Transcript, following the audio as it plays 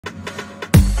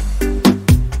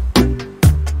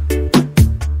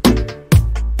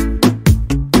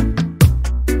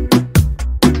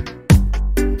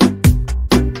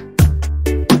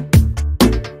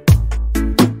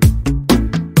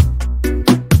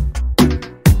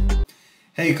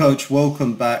Hey coach,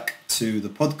 welcome back to the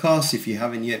podcast. If you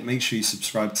haven't yet, make sure you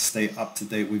subscribe to stay up to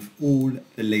date with all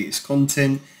the latest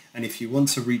content. And if you want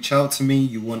to reach out to me,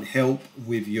 you want help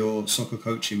with your soccer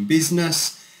coaching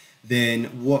business, then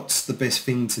what's the best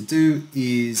thing to do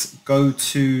is go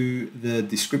to the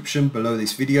description below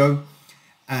this video,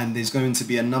 and there's going to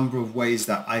be a number of ways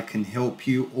that I can help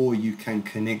you, or you can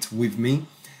connect with me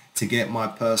to get my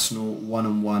personal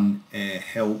one-on-one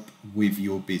help with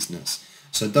your business.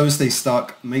 So don't stay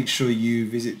stuck. Make sure you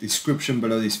visit the description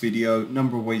below this video.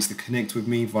 Number of ways to connect with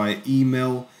me via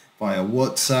email, via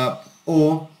WhatsApp,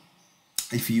 or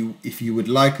if you would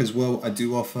like as well, I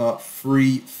do offer a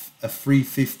free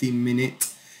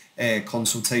 15-minute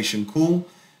consultation call.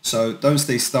 So don't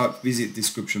stay stuck. Visit the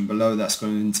description below. That's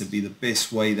going to be the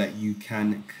best way that you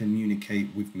can communicate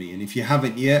with me. And if you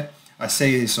haven't yet, I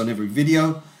say this on every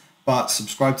video, but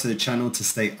subscribe to the channel to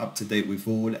stay up to date with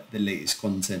all the latest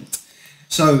content.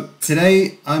 So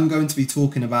today I'm going to be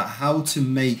talking about how to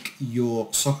make your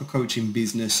soccer coaching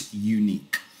business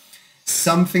unique.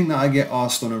 Something that I get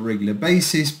asked on a regular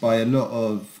basis by a lot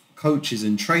of coaches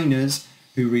and trainers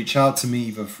who reach out to me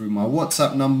either through my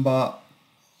WhatsApp number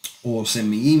or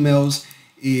send me emails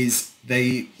is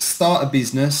they start a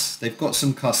business, they've got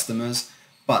some customers,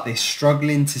 but they're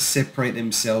struggling to separate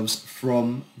themselves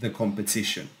from the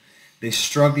competition. They're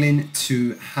struggling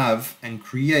to have and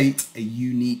create a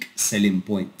unique selling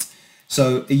point.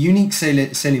 So a unique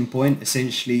selling point,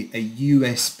 essentially a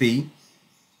USP,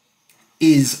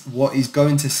 is what is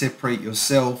going to separate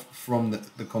yourself from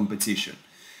the competition.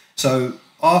 So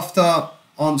after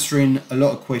answering a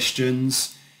lot of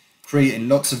questions, creating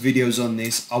lots of videos on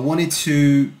this, I wanted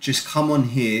to just come on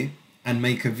here and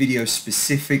make a video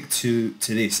specific to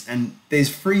this. And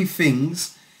there's three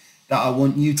things that I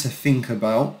want you to think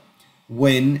about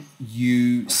when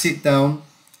you sit down,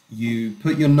 you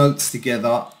put your notes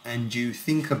together, and you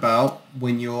think about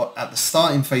when you're at the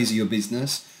starting phase of your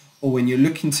business, or when you're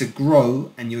looking to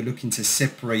grow and you're looking to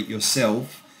separate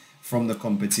yourself from the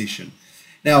competition.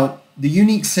 Now, the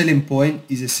unique selling point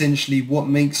is essentially what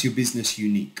makes your business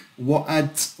unique. What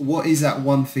is that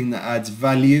one thing that adds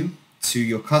value to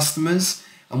your customers,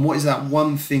 and what is that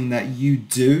one thing that you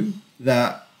do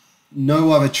that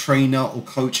no other trainer or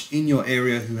coach in your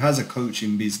area who has a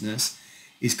coaching business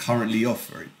is currently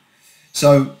offering.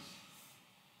 So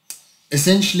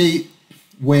essentially,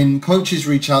 when coaches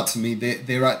reach out to me,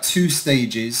 they're at two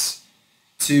stages,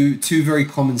 two very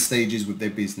common stages with their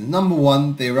business. Number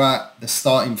one, they're at the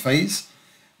starting phase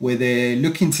where they're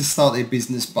looking to start their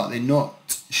business, but they're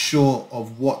not sure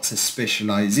of what to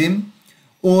specialize in.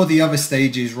 Or the other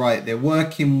stage is, right, they're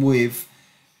working with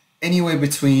anywhere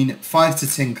between 5 to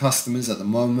 10 customers at the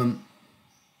moment,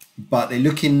 but they're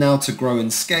looking now to grow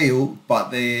and scale, but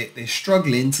they're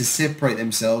struggling to separate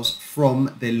themselves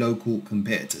from their local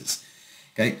competitors.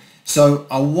 Okay, so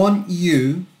I want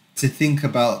you to think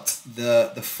about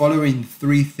the following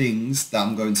three things that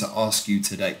I'm going to ask you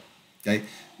today. Okay,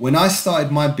 when I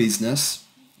started my business,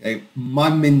 okay, my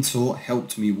mentor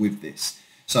helped me with this.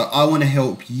 So I want to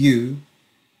help you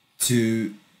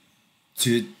to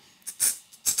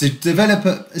develop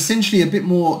essentially a bit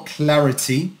more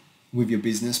clarity with your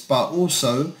business, but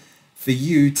also for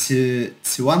you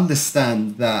to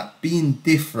understand that being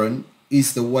different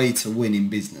is the way to win in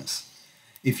business.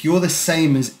 If you're the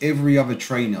same as every other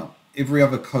trainer, every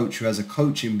other coach who has a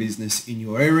coaching business in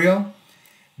your area,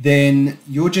 then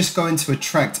you're just going to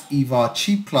attract either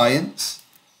cheap clients,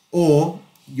 or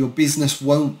your business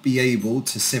won't be able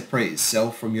to separate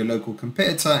itself from your local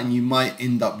competitor, and you might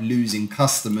end up losing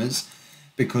customers.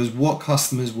 Because what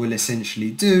customers will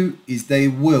essentially do is they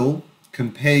will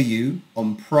compare you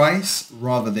on price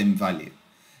rather than value.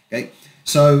 Okay,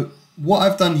 so what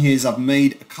I've done here is I've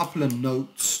made a couple of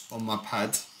notes on my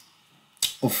pad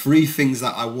of three things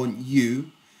that I want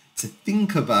you to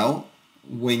think about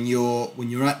when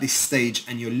you're at this stage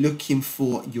and you're looking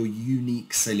for your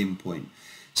unique selling point.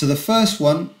 So the first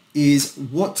one is,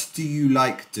 what do you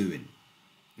like doing?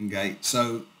 Okay,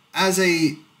 so as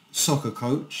a soccer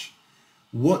coach,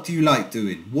 what do you like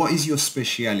doing? What is your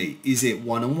speciality? Is it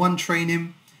one-on-one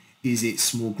training? Is it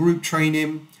small group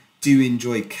training? Do you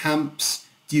enjoy camps?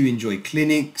 Do you enjoy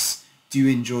clinics? Do you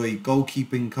enjoy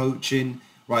goalkeeping coaching?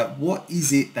 Right? What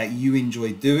is it that you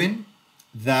enjoy doing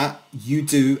that you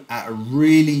do at a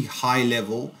really high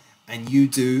level, and you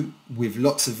do with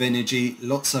lots of energy,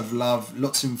 lots of love,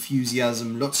 lots of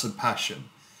enthusiasm, lots of passion?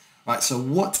 Right? So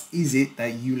what is it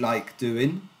that you like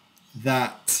doing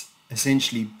that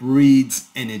essentially breeds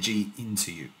energy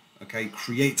into you? Okay,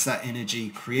 creates that energy,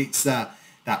 creates that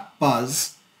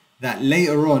buzz that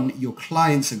later on your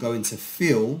clients are going to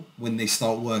feel when they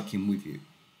start working with you.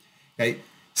 Okay,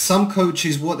 Some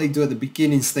coaches, what they do at the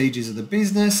beginning stages of the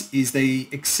business is they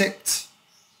accept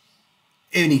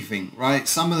anything, right?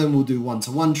 Some of them will do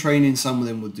one-to-one training, some of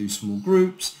them will do small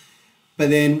groups. But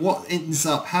then what ends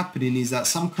up happening is that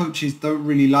some coaches don't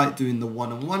really like doing the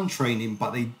one-on-one training,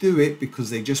 but they do it because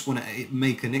they just want to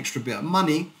make an extra bit of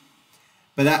money.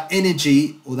 But that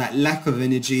energy, or that lack of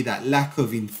energy, that lack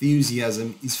of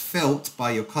enthusiasm is felt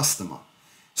by your customer.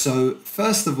 So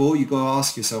first of all, you got to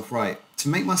ask yourself, right, to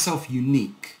make myself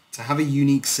unique, to have a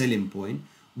unique selling point,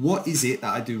 what is it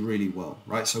that I do really well,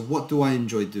 right? So what do I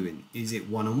enjoy doing? Is it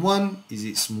one-on-one? Is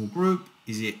it small group?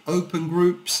 Is it open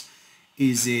groups?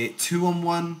 Is it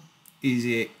two-on-one? Is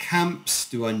it camps?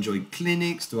 Do I enjoy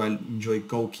clinics? Do I enjoy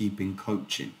goalkeeping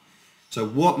coaching? So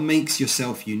what makes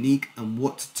yourself unique, and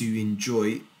what do you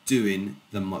enjoy doing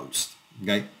the most?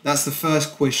 Okay, that's the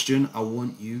first question I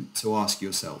want you to ask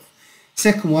yourself.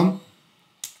 Second one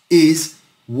is,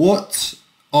 what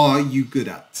are you good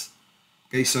at?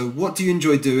 Okay, so what do you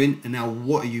enjoy doing, and now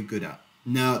what are you good at?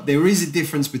 Now, there is a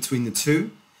difference between the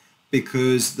two,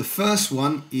 because the first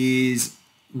one is,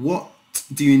 what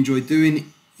do you enjoy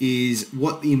doing is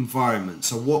what the environment.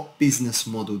 So what business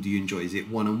model do you enjoy? Is it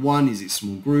one-on-one? Is it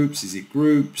small groups? Is it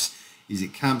groups? Is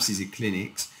it camps? Is it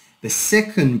clinics? The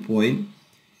second point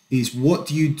is, what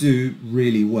do you do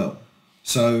really well?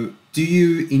 So do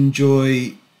you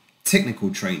enjoy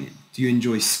technical training? Do you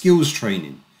enjoy skills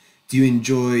training? Do you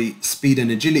enjoy speed and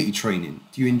agility training?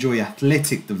 Do you enjoy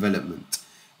athletic development?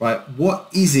 Right? What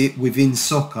is it within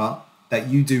soccer that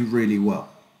you do really well?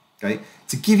 Okay.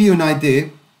 To give you an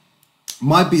idea,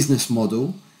 my business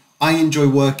model, I enjoy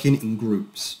working in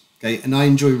groups, okay, and I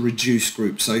enjoy reduced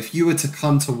groups. So if you were to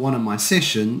come to one of my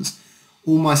sessions,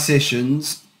 all my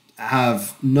sessions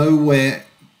have the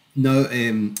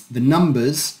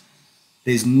numbers,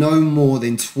 there's no more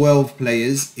than 12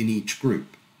 players in each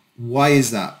group. Why is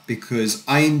that? Because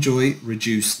I enjoy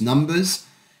reduced numbers,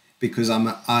 because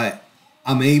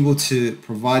I'm able to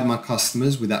provide my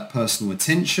customers with that personal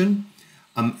attention.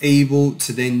 I'm able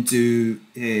to then do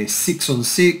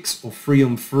 6-on-6 or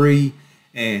 3-on-3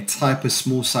 type of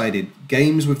small-sided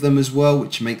games with them as well,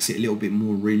 which makes it a little bit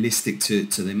more realistic to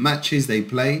the matches they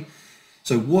play.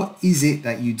 So what is it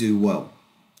that you do well?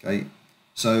 Okay,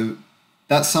 so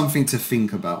that's something to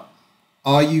think about.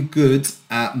 Are you good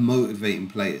at motivating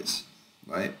players?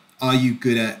 Right? Are you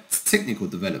good at technical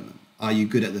development? Are you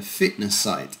good at the fitness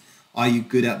side? Are you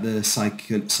good at the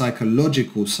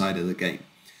psychological side of the game?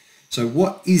 So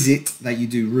what is it that you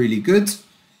do really good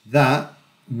that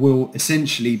will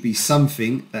essentially be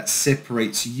something that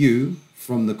separates you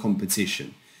from the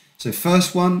competition? So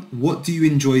first one, what do you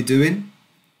enjoy doing?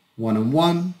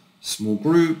 One-on-one, small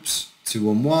groups,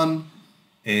 two-on-one,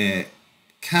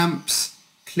 camps,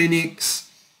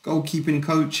 clinics, goalkeeping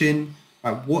coaching.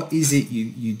 Right, what is it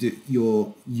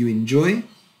you enjoy?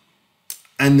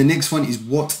 And the next one is,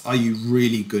 what are you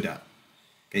really good at?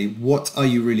 Okay, what are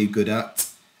you really good at?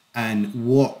 And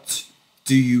what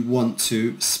do you want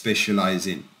to specialize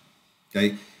in?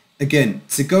 Okay, again,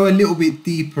 to go a little bit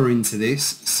deeper into this,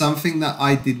 something that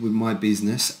I did with my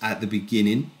business at the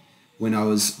beginning, when I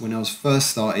was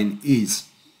first starting, is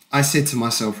I said to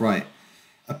myself, right,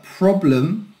 a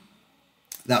problem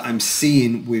that I'm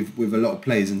seeing with a lot of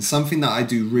players, and something that I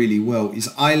do really well, is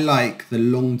I like the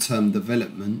long-term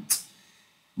development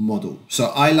model. So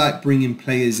I like bringing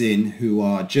players in who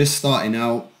are just starting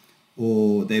out,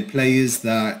 or they're players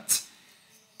that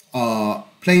are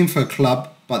playing for a club,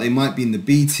 but they might be in the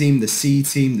B team, the C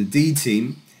team, the D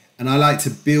team. And I like to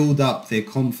build up their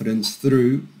confidence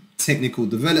through technical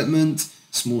development,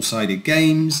 small-sided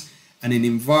games, and an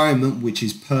environment which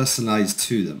is personalized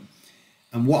to them.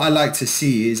 And what I like to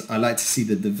see is, I like to see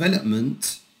the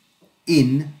development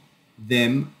in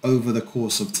them over the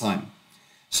course of time.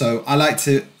 So I like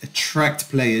to attract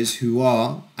players who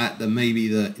are at maybe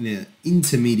the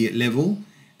intermediate level,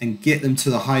 and get them to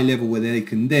the high level where they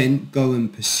can then go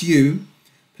and pursue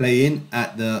playing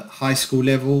at the high school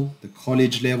level, the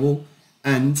college level,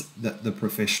 and the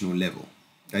professional level.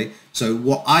 Okay, so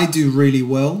what I do really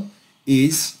well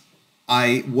is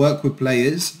I work with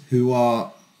players who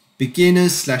are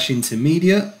beginners /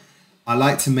 intermediate. I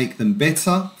like to make them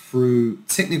better through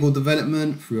technical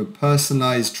development, through a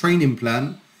personalized training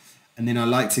plan, and then I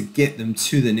like to get them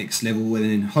to the next level, where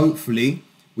then hopefully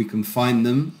we can find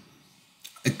them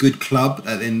a good club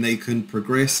that then they can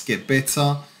progress, get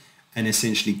better, and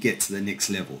essentially get to the next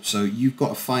level. So you've got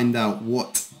to find out,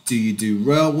 what do you do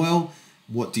real well?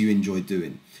 What do you enjoy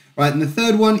doing? Right, and the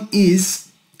third one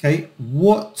is, okay,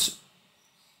 what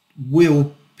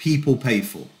will people pay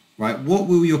for? Right, what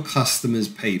will your customers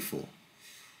pay for?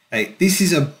 Hey, this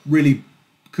is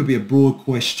could be a broad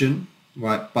question,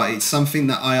 right? But it's something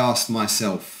that I asked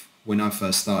myself when I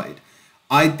first started.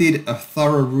 I did a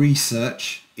thorough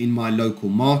research in my local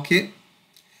market,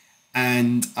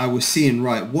 and I was seeing,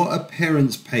 right, what are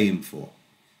parents paying for?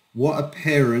 What are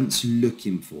parents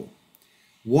looking for?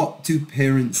 What do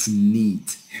parents need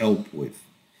help with?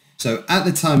 So at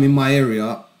the time in my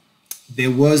area,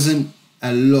 there wasn't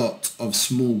a lot of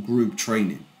small group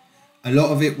training. A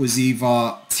lot of it was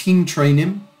either team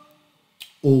training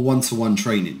or one-to-one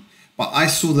training. But I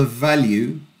saw the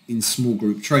value in small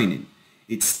group training.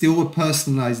 It's still a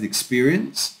personalized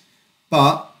experience,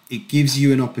 but it gives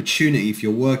you an opportunity. If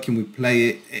you're working with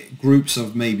groups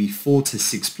of maybe 4 to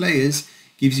 6 players,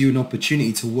 gives you an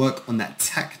opportunity to work on that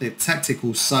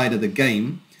tactical side of the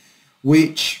game,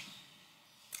 which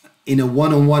in a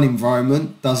one-on-one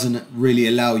environment doesn't really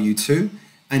allow you to.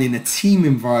 And in a team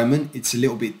environment, it's a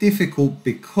little bit difficult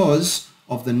because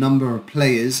of the number of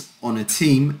players on a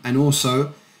team, and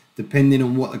also depending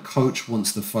on what the coach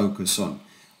wants to focus on.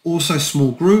 Also,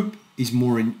 small group is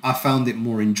I found it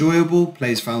more enjoyable.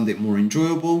 Players found it more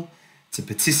enjoyable to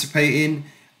participate in.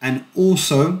 And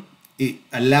also it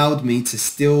allowed me to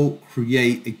still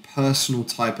create a personal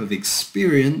type of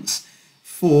experience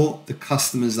for the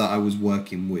customers that I was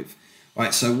working with.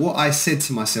 Right, so what I said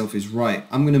to myself is, right,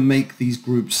 I'm going to make these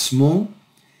groups small,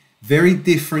 very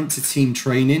different to team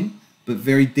training, but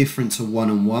very different to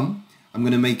one-on-one. I'm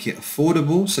going to make it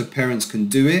affordable so parents can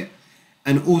do it.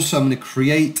 And also I'm going to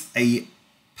create a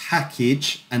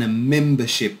package and a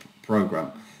membership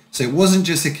program. So it wasn't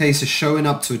just a case of showing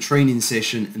up to a training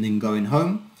session and then going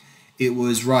home. It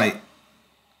was, right,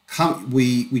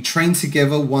 we train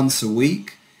together once a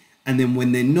week, and then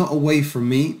when they're not away from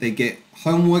me, they get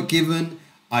homework given.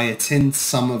 I attend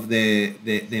some of their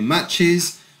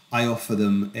matches. I offer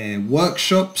them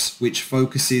workshops, which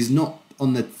focuses not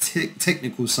on the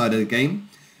technical side of the game,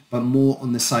 but more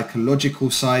on the psychological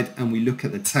side, and we look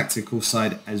at the tactical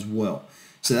side as well.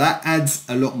 So that adds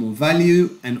a lot more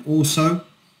value. And also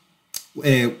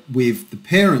with the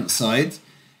parent side,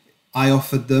 I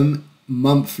offered them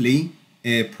monthly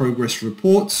progress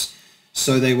reports,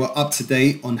 so they were up to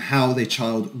date on how their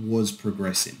child was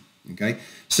progressing. Okay,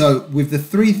 so with the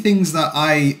 3 things that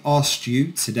I asked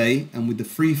you today, and with the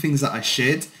 3 things that I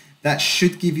shared, that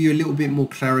should give you a little bit more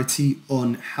clarity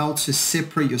on how to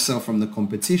separate yourself from the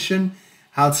competition,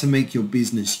 how to make your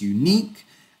business unique,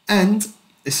 and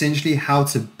essentially how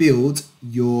to build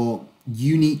your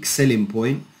unique selling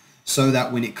point so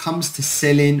that when it comes to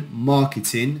selling,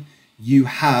 marketing, you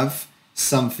have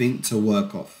something to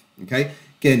work off. Okay,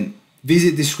 again,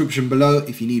 visit the description below.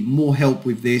 If you need more help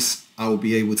with this, I will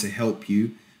be able to help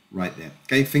you right there.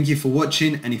 Okay, thank you for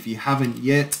watching, and if you haven't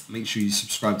yet, make sure you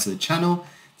subscribe to the channel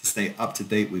to stay up to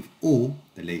date with all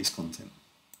the latest content.